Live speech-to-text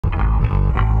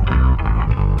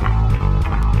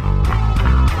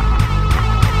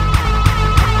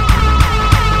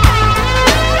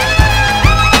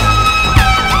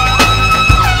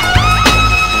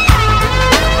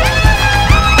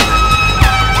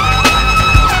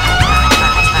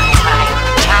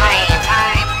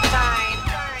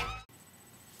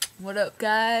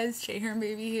guys?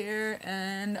 JHERMBABY here,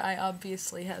 and I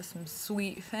obviously have some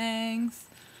sweet fangs.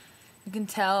 You can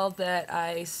tell that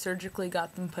I surgically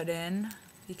got them put in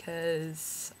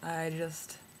because I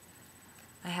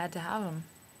had to have them,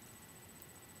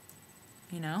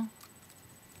 you know?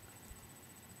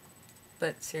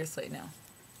 But seriously, no.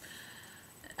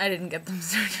 I didn't get them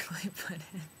surgically put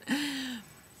in.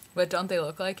 But don't they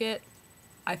look like it?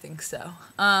 I think so.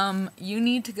 You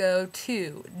need to go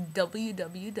to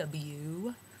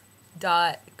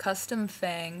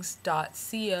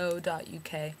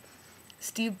www.customfangs.co.uk.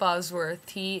 Steve Bosworth,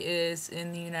 he is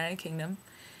in the United Kingdom.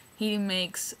 He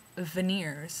makes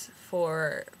veneers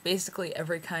for basically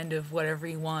every kind of whatever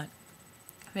you want.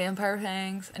 Vampire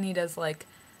fangs, and he does like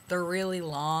the really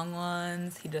long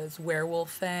ones. He does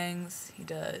werewolf fangs. He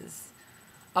does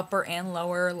upper and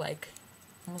lower, like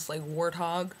almost like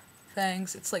warthog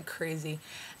fangs. It's like crazy.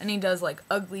 And he does like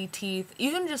ugly teeth,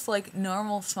 even just like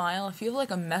normal smile. If you have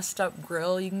like a messed up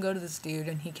grill, you can go to this dude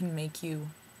and he can make you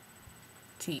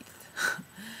teeth.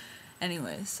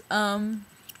 Anyways, so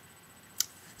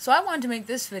I wanted to make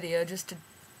this video just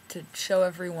to show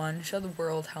everyone, show the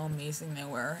world how amazing they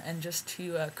were, and just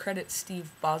to credit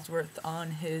Steve Bosworth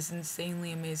on his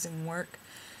insanely amazing work,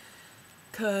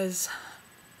 because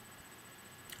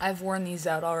I've worn these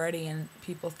out already and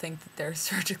people think that they're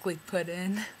surgically put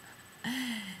in.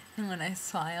 And when I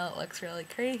smile, it looks really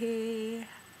crazy.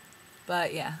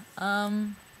 But yeah,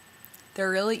 they're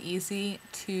really easy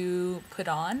to put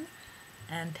on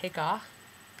and take off,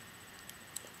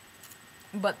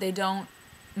 but they don't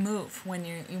move when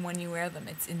you wear them.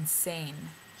 It's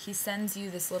insane. He sends you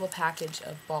this little package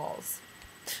of balls.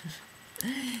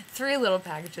 3 little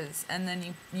packages, and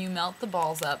then you melt the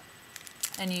balls up.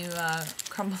 And you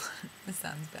crumble, this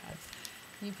sounds bad,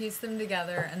 you piece them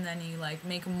together, and then you like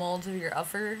make molds of your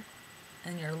upper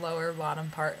and your lower bottom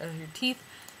part of your teeth,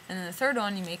 and then the third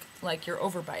one you make like your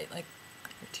overbite, like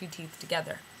your 2 teeth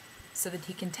together, so that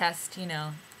he can test, you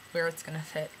know, where it's going to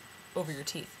fit over your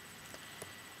teeth.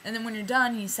 And then when you're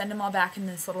done, you send them all back in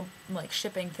this little like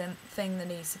shipping thing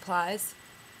that he supplies,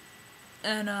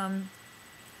 and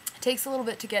it takes a little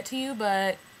bit to get to you,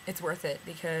 but it's worth it,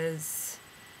 because,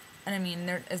 and I mean,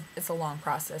 it's a long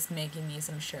process making these,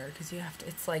 I'm sure, because you have to,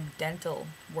 it's like dental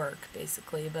work,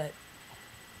 basically, but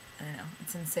I don't know,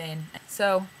 it's insane.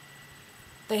 So,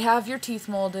 they have your teeth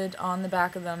molded on the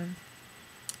back of them.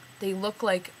 They look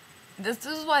like, this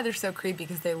is why they're so creepy,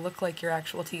 because they look like your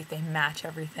actual teeth. They match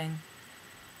everything.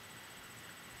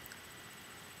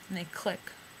 And they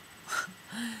click.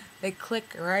 They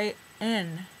click right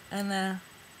in, and then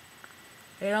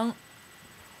they don't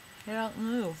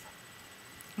move.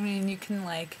 I mean, you can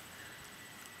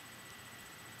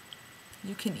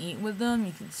eat with them,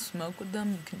 you can smoke with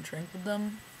them, you can drink with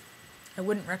them. I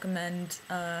wouldn't recommend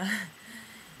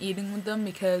eating with them,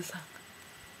 because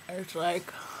there's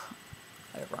like,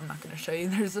 whatever, I'm not going to show you,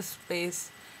 there's a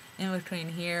space in between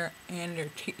here and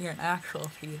your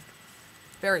actual teeth.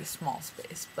 Very small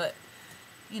space, but,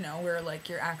 you know, where like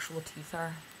your actual teeth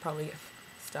are, probably get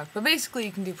stuck. But basically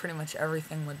you can do pretty much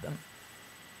everything with them.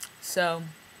 So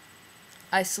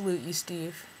I salute you,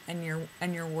 Steve, and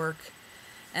your work,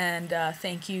 and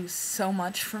thank you so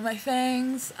much for my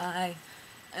fangs. I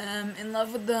am in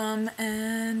love with them,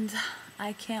 and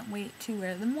I can't wait to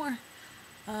wear them more.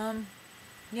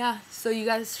 Yeah, so you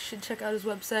guys should check out his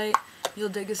website. You'll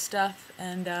dig his stuff,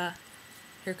 and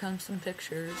here comes some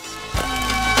pictures.